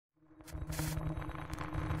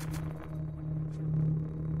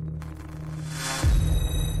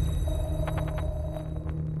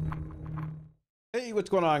Hey, what's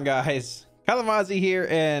going on, guys? Kalamazi here,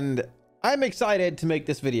 and I'm excited to make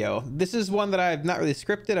this video. This is one that I've not really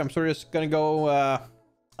scripted. I'm sort of just gonna go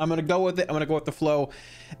I'm gonna go with it. I'm gonna go with the flow.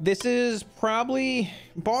 This is probably,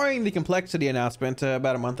 barring the complexity announcement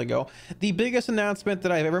about a month ago, the biggest announcement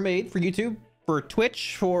that I've ever made for YouTube, for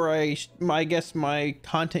Twitch, for I guess my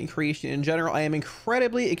content creation in general. I am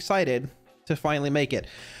incredibly excited to finally make it.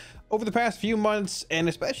 Over the past few months, and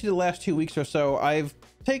especially the last 2 weeks or so, I've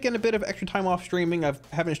taken a bit of extra time off streaming. I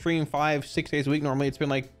haven't streamed 5-6 days a week. Normally it's been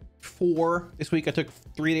like 4. This week I took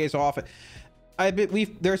 3 days off.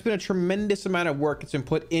 There's been a tremendous amount of work that's been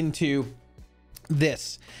put into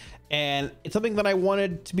this, and it's something that I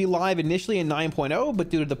wanted to be live initially in 9.0, but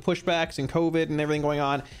due to the pushbacks and COVID and everything going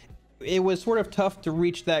on, it was sort of tough to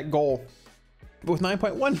reach that goal. But with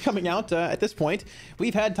 9.1 coming out at this point,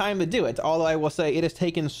 we've had time to do it. Although I will say it has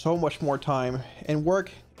taken so much more time and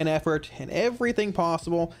work and effort and everything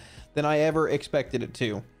possible than I ever expected it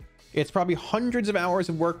to. It's probably hundreds of hours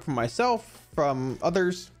of work from myself, from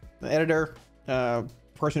others, the editor,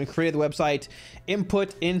 person who created the website,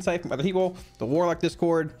 input, insight from other people, the Warlock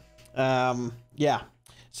Discord. Yeah.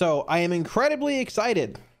 So I am incredibly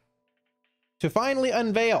excited to finally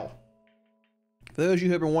unveil, for those of you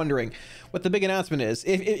who have been wondering, what the big announcement is.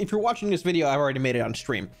 If you're watching this video, I've already made it on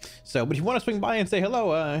stream. So, but if you want to swing by and say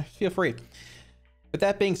hello, feel free. With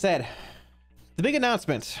that being said, the big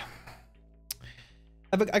announcement.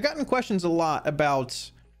 I've gotten questions a lot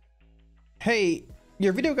about, hey,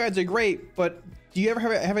 your video guides are great, but do you ever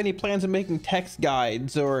have any plans of making text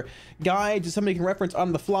guides or guides that somebody can reference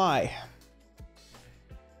on the fly?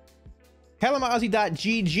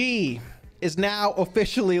 Kalamazi.gg is now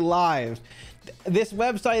officially live. This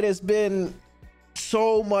website has been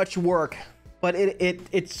so much work, but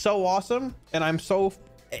it's so awesome, and I'm so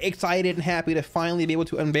excited and happy to finally be able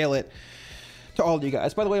to unveil it to all of you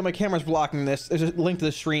guys. By the way, my camera's blocking this. There's a link to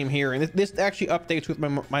the stream here, and this actually updates with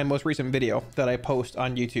my most recent video that I post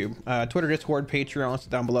on YouTube, Twitter, Discord, Patreon, it's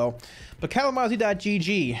down below. But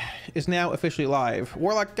Kalamazi.gg is now officially live.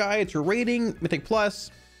 Warlock guides, your rating, Mythic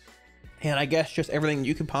Plus, and I guess just everything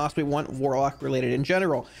you could possibly want Warlock related in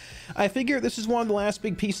general. I figure this is one of the last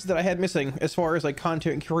big pieces that I had missing as far as like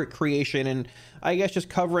content creation, and I guess just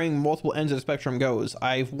covering multiple ends of the spectrum goes.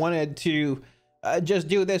 I've wanted to just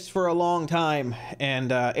do this for a long time,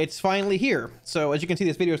 and it's finally here. So as you can see,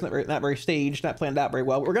 this video is not very staged, not planned out very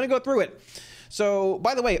well, but we're gonna go through it. So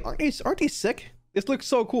by the way, aren't these sick? This looks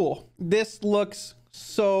so cool. This looks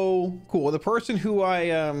so cool. The person who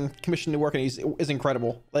I commissioned to work on these is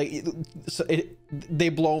incredible. Like they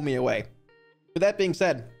blow me away. With that being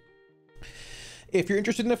said, if you're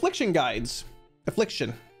interested in affliction guides,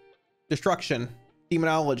 affliction, destruction,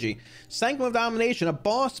 demonology, sanctum of domination, a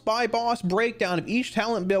boss by boss breakdown of each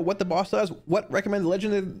talent build, what the boss does, what recommended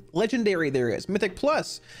legendary there is, Mythic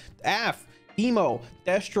Plus, AF, Emo,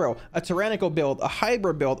 Destro, a tyrannical build, a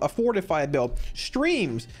hybrid build, a fortified build,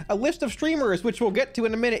 streams, a list of streamers, which we'll get to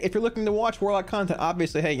in a minute. If you're looking to watch Warlock content,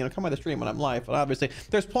 obviously, hey, come by the stream when I'm live, but obviously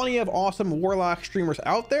there's plenty of awesome Warlock streamers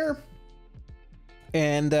out there,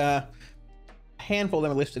 and a handful of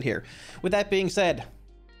them are listed here. With that being said,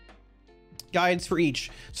 guides for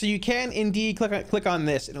each. So you can indeed click on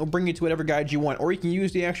this, and it'll bring you to whatever guide you want, or you can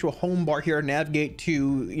use the actual home bar here to navigate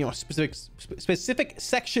to specific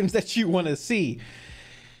sections that you want to see.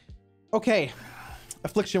 Okay,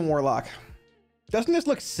 Affliction Warlock. Doesn't this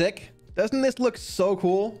look sick? Doesn't this look so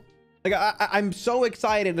cool? Like I'm so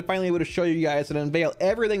excited to finally be able to show you guys and unveil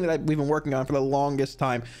everything that we've been working on for the longest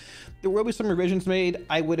time. There will be some revisions made.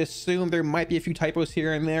 I would assume there might be a few typos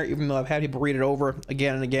here and there, even though I've had people read it over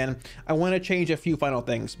again and again. I want to change a few final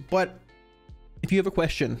things, but if you have a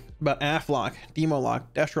question about AFLock, Demolock,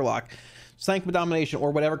 Destrolock, Sanctum of Domination, or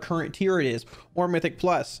whatever current tier it is, or Mythic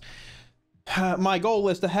Plus, my goal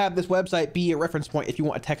is to have this website be a reference point if you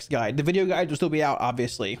want a text guide. The video guides will still be out,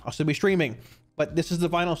 obviously. I'll still be streaming, but this is the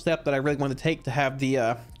final step that I really want to take to have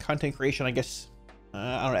the content creation, I guess,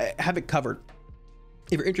 I don't know, have it covered.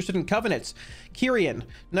 If you're interested in Covenants, Kyrian,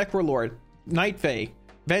 Necrolord, Nightfey,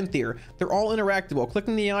 Venthyr, they're all interactable.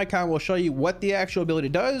 Clicking the icon will show you what the actual ability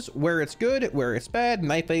does, where it's good, where it's bad.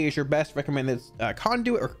 Nightfey is your best recommended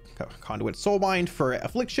conduit soulbind for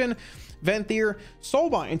affliction. Venthyr,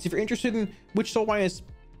 soulbinds. If you're interested in which soulbind is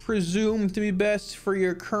presumed to be best for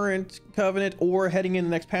your current Covenant or heading in the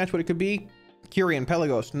next patch, what it could be, Kyrian,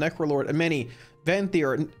 Pelagos, Necrolord, Ameni,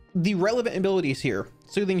 Venthyr. The relevant abilities here: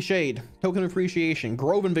 Soothing Shade, Token of Appreciation,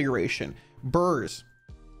 Grove Invigoration, Burrs,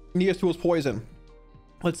 Neos Tools Poison.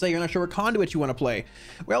 Let's say you're not sure what conduit you want to play.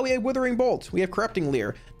 Well, we have Withering Bolt, we have Corrupting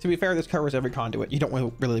Leer. To be fair, this covers every conduit. You don't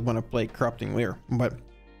really want to play Corrupting Leer, but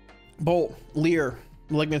Bolt, Leer,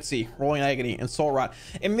 Malignancy, Rolling Agony, and Soul Rot.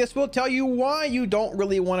 And this will tell you why you don't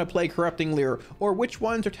really want to play Corrupting Leer, or which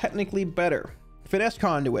ones are technically better. Finesse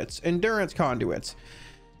Conduits, Endurance Conduits,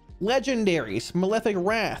 Legendaries, Malefic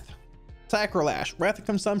Wrath, Sacrilash, Wrath of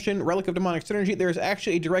Consumption, Relic of Demonic Synergy. There's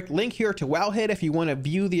actually a direct link here to Wowhead if you want to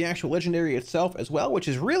view the actual legendary itself as well, which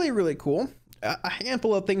is really cool. A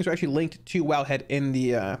handful of things are actually linked to Wowhead in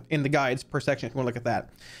the guides per section if you want to look at that.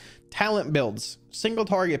 Talent builds, single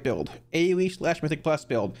target build, AoE / Mythic Plus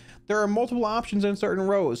build. There are multiple options in certain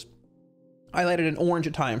rows, highlighted in orange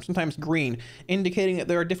at times, sometimes green, indicating that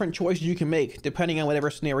there are different choices you can make depending on whatever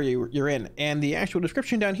scenario you're in. And the actual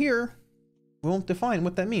description down here won't define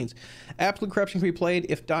what that means. Absolute Corruption can be played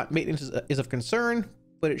if dot maintenance is of concern,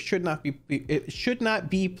 but it should not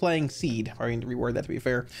be playing Seed. I need to reword that to be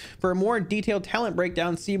fair. For a more detailed talent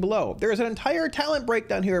breakdown, see below. There is an entire talent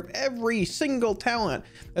breakdown here of every single talent.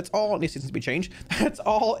 That's all, it needs to be changed. That's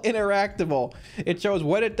all interactable. It shows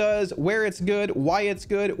what it does, where it's good, why it's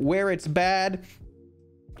good, where it's bad,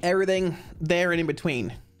 everything there and in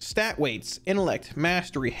between. Stat weights, intellect,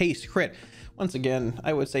 mastery, haste, crit. Once again,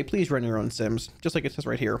 I would say please run your own sims, just like it says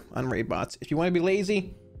right here on raid bots. If you want to be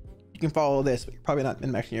lazy, you can follow this, but you're probably not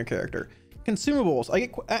min-maxing your character. Consumables. I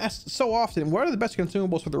get asked so often, what are the best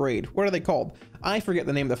consumables for the raid? What are they called? I forget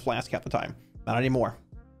the name of the flask half the time. Not anymore.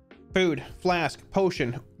 Food, flask,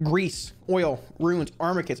 potion, grease, oil, runes,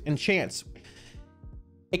 armor kits, enchants.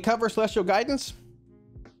 It covers celestial guidance.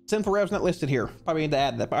 Sinful Rev's not listed here. Probably need to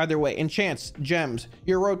add that, but either way, enchants, gems,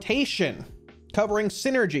 your rotation, covering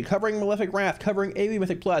synergy, covering Malefic Wrath, covering AoE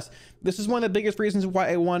Mythic Plus. This is one of the biggest reasons why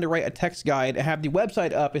I wanted to write a text guide and have the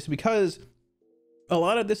website up, is because a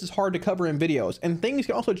lot of this is hard to cover in videos, and things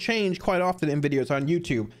can also change quite often in videos on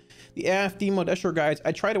YouTube. The AF Demo Destro guides,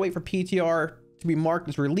 I try to wait for PTR to be marked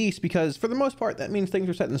as released, because for the most part that means things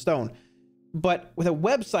are set in stone. But with a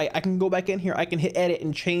website, I can go back in here, I can hit edit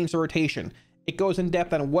and change the rotation. It goes in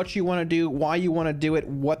depth on what you want to do, why you want to do it,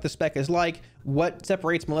 what the spec is like, what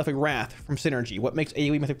separates Malefic Wrath from Synergy, what makes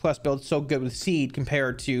AoE Mythic Plus builds so good with Seed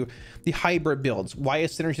compared to the hybrid builds, why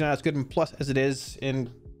is Synergy not as good in Plus as it is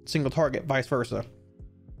in single target, vice versa.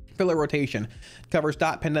 Filler rotation, covers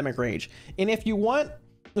dot pandemic rage. And if you want,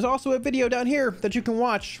 there's also a video down here that you can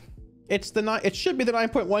watch. It should be the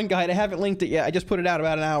 9.1 guide. I haven't linked it yet. I just put it out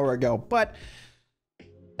about an hour ago, but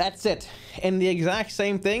that's it. And the exact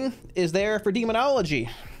same thing is there for Demonology,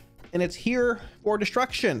 and it's here for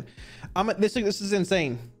destruction. This is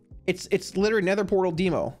insane. It's literally Nether Portal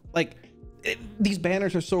demo. Like, these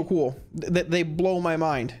banners are so cool that they blow my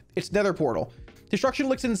mind. It's Nether Portal. Destruction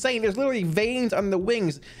looks insane. There's literally veins on the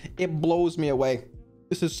wings. It blows me away.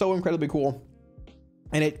 This is so incredibly cool,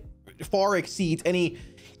 and it far exceeds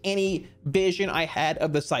any vision I had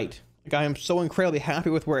of the site. Like, I am so incredibly happy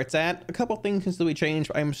with where it's at. A couple things can still be changed,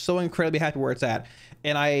 but I'm so incredibly happy where it's at.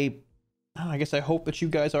 And I guess I hope that you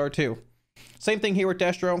guys are too. Same thing here with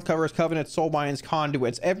Destro. Covers Covenants, Soulbinds,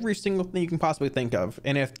 Conduits, every single thing you can possibly think of.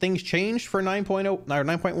 And if things change for 9.0 or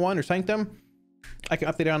 9.1 or Sanctum, I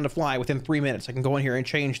can update it on the fly within 3 minutes. I can go in here and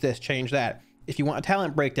change this, change that. If you want a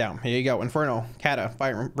talent breakdown, here you go. Inferno, Kata,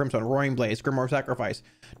 Fire, Brimstone, Roaring Blaze, Grimoire Sacrifice.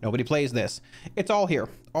 Nobody plays this. It's all here,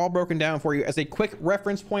 all broken down for you as a quick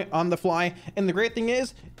reference point on the fly. And the great thing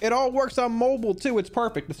is, it all works on mobile too. It's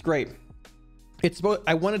perfect. It's great.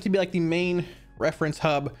 I want it to be like the main reference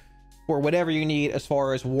hub for whatever you need as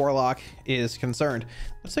far as Warlock is concerned.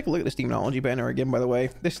 Let's take a look at this Demonology banner again, by the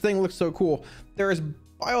way. This thing looks so cool. There is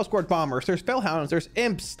Biosquad Bombers, there's Spellhounds, there's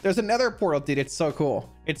Imps, there's another portal, dude. It's so cool.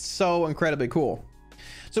 It's so incredibly cool.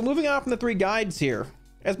 So moving on from the 3 guides here,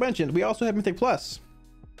 as mentioned, we also have Mythic Plus.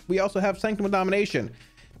 We also have Sanctum of Domination,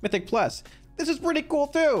 Mythic Plus. This is pretty cool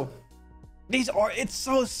too. It's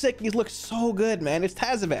so sick. These look so good, man. It's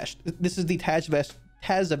Tazavesh. This is the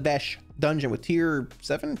Tazavesh dungeon with tier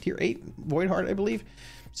 7, tier 8 Void Heart, I believe.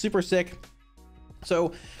 Super sick.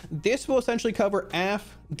 So this will essentially cover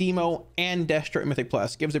AF, Demo, and Destro and Mythic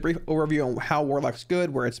Plus. Gives a brief overview on how Warlock's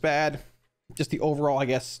good, where it's bad, just the overall, I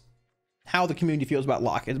guess, how the community feels about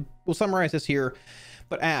Lock. We'll summarize this here,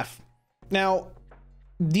 but AF. Now,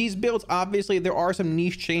 these builds, obviously, there are some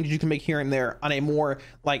niche changes you can make here and there on a more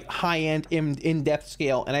like high-end, in-depth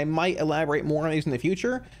scale, and I might elaborate more on these in the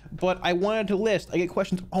future, but I wanted to list, I get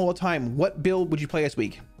questions all the time, what build would you play this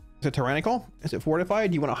week? Is it Tyrannical? Is it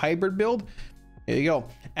Fortified? Do you want a hybrid build? Here you go.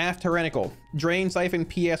 AF Tyrannical, Drain, Siphon,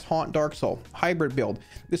 PS, Haunt, Dark Soul, hybrid build.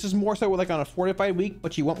 This is more so like on a fortified week,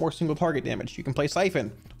 but you want more single target damage. You can play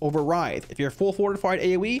Siphon over Writhe. If you're full fortified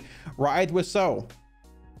AoE, Writhe with So.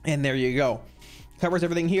 And there you go. Covers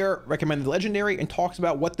everything here, recommended legendary, and talks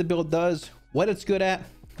about what the build does, what it's good at,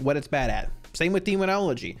 what it's bad at. Same with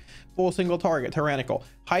Demonology. Full single target, tyrannical.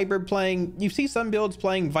 Hybrid playing, you see some builds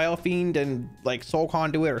playing Vile Fiend and like Soul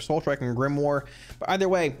Conduit or Soul Strike and Grimoire. But either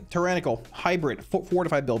way, tyrannical, hybrid,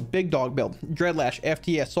 fortified build, big dog build, Dreadlash,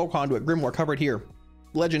 FTS, Soul Conduit, Grimoire covered here.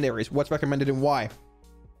 Legendaries, what's recommended and why.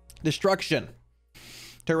 Destruction,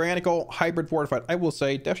 tyrannical, hybrid, fortified. I will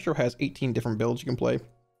say Destro has 18 different builds you can play.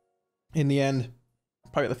 In the end,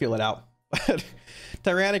 probably have to feel it out.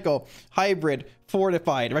 Tyrannical, hybrid,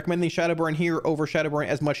 fortified. Recommending Shadowburn here over Shadowburn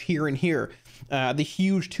as much here and here. The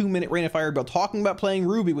huge 2-minute Rain of Fire build. Talking about playing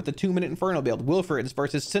Ruby with the 2-minute Inferno build. Wilfrids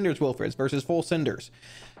versus Cinders Wilfrids versus full Cinders.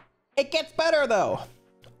 It gets better though.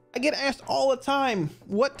 I get asked all the time,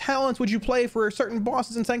 what talents would you play for certain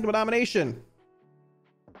bosses in Sanctum of Domination?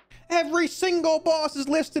 Every single boss is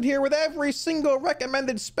listed here with every single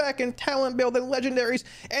recommended spec and talent build and legendaries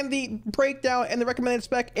and the breakdown and the recommended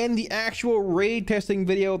spec and the actual raid testing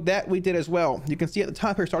video that we did as well. You can see at the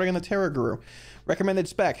top here, starting on the Terra Guru. Recommended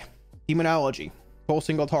spec, Demonology, full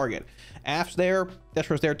single target. Af's there,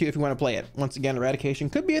 Destro's there too if you want to play it. Once again, Eradication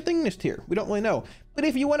could be a thing this tier. We don't really know. But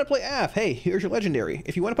if you want to play Af, hey, here's your legendary.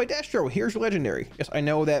 If you want to play Destro, here's your legendary. Yes, I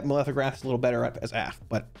know that Malefic Wrath is a little better as Af,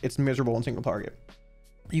 but it's miserable in single target.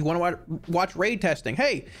 You want to watch raid testing?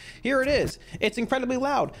 Hey, here it is. It's incredibly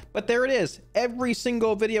loud, but there it is. Every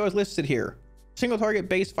single video is listed here. Single target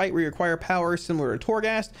base fight where you acquire power similar to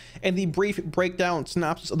Torghast, and the brief breakdown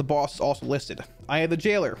synopsis of the boss is also listed. Eye of the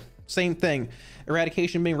Jailer, same thing.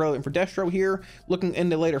 Eradication being relevant for Destro here. Looking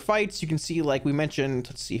into later fights, you can see, like we mentioned,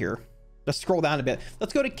 let's see here. Let's scroll down a bit.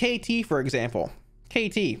 Let's go to KT, for example.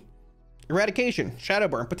 KT. Eradication,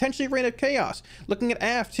 Shadowburn, potentially Reign of Chaos. Looking at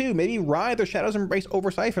AF too, maybe Writhe or Shadow's Embrace over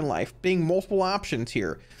Siphon Life, being multiple options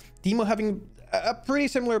here. Demo having a pretty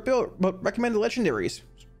similar build, but recommended legendaries.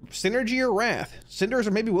 Synergy or Wrath, Cinders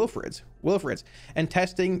or maybe Wilfrids. And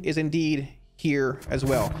testing is indeed here as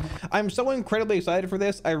well. I'm so incredibly excited for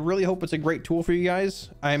this. I really hope it's a great tool for you guys.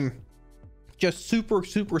 I'm just super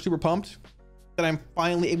pumped that I'm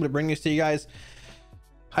finally able to bring this to you guys.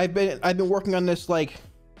 I've been working on this like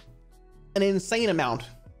an insane amount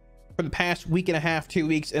for the past week and a half, 2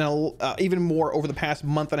 weeks, and even more over the past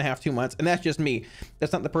month and a half, 2 months. And that's just me.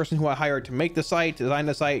 That's not the person who I hired to make the site, design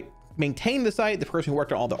the site, maintain the site, the person who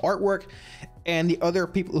worked on all the artwork, and the other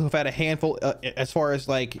people who've had a handful as far as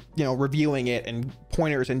like, you know, reviewing it and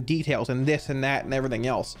pointers and details and this and that and everything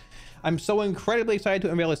else. I'm so incredibly excited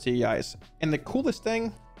to unveil this to you guys. And the coolest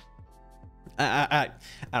thing, I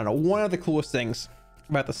don't know, one of the coolest things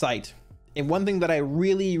about the site, and one thing that I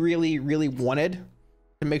really wanted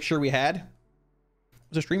to make sure we had,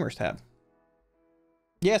 was a streamers tab.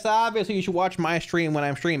 Yes, obviously you should watch my stream when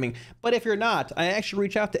I'm streaming, but if you're not, I actually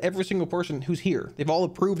reach out to every single person who's here. They've all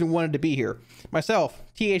approved and wanted to be here. Myself,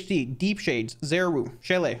 THD, Deep Shades, Zeru,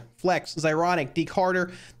 Shele, Flex, Zyronic, D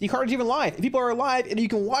Carter. D Carter's even live. If people are live and you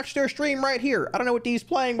can watch their stream right here. I don't know what D's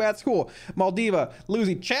playing, but that's cool. Maldiva,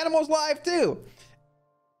 Lucy, Chanimal's live too.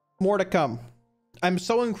 More to come. I'm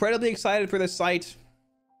so incredibly excited for this site.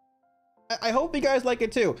 I hope you guys like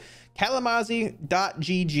it too.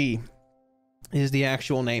 Kalamazi.gg is the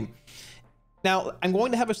actual name. Now, I'm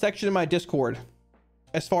going to have a section in my Discord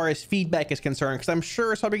as far as feedback is concerned, because I'm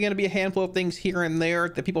sure it's probably going to be a handful of things here and there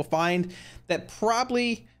that people find that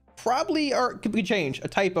probably could be changed. A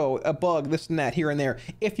typo, a bug, this and that, here and there.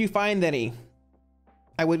 If you find any,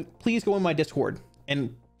 I would please go in my Discord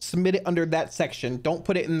and submit it under that section. Don't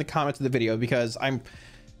put it in the comments of the video, because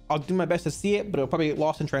I'll do my best to see it, but it'll probably get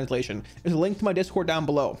lost in translation. There's a link to my Discord down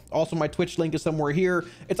below. Also, my Twitch link is somewhere here.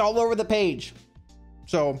 It's all over the page.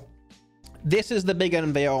 So this is the big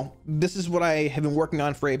unveil. This is what I have been working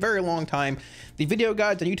on for a very long time. The video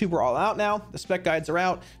guides on YouTube are all out now. The spec guides are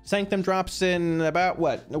out. Sanctum drops in about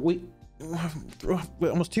what, a week,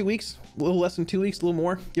 almost 2 weeks, a little less than 2 weeks, a little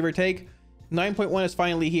more, give or take. 9.1 is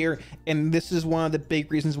finally here, and this is one of the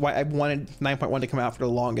big reasons why I wanted 9.1 to come out for the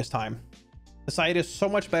longest time. The site is so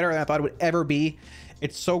much better than I thought it would ever be.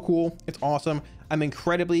 It's so cool. It's awesome. I'm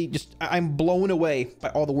blown away by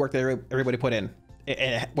all the work that everybody put in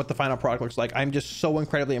and what the final product looks like. I'm just so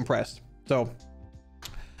incredibly impressed. So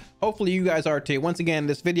hopefully you guys are too. Once again,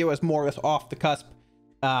 this video is more or less off the cusp.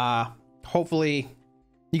 Hopefully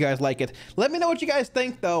you guys like it. Let me know what you guys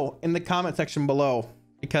think though in the comment section below,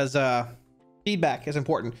 because feedback is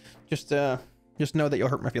important. Just know that you'll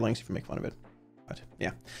hurt my feelings if you make fun of it. But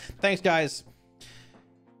yeah, thanks guys.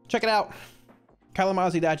 Check it out,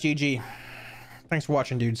 kalamazi.gg. Thanks for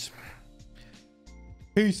watching, dudes.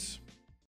 Peace.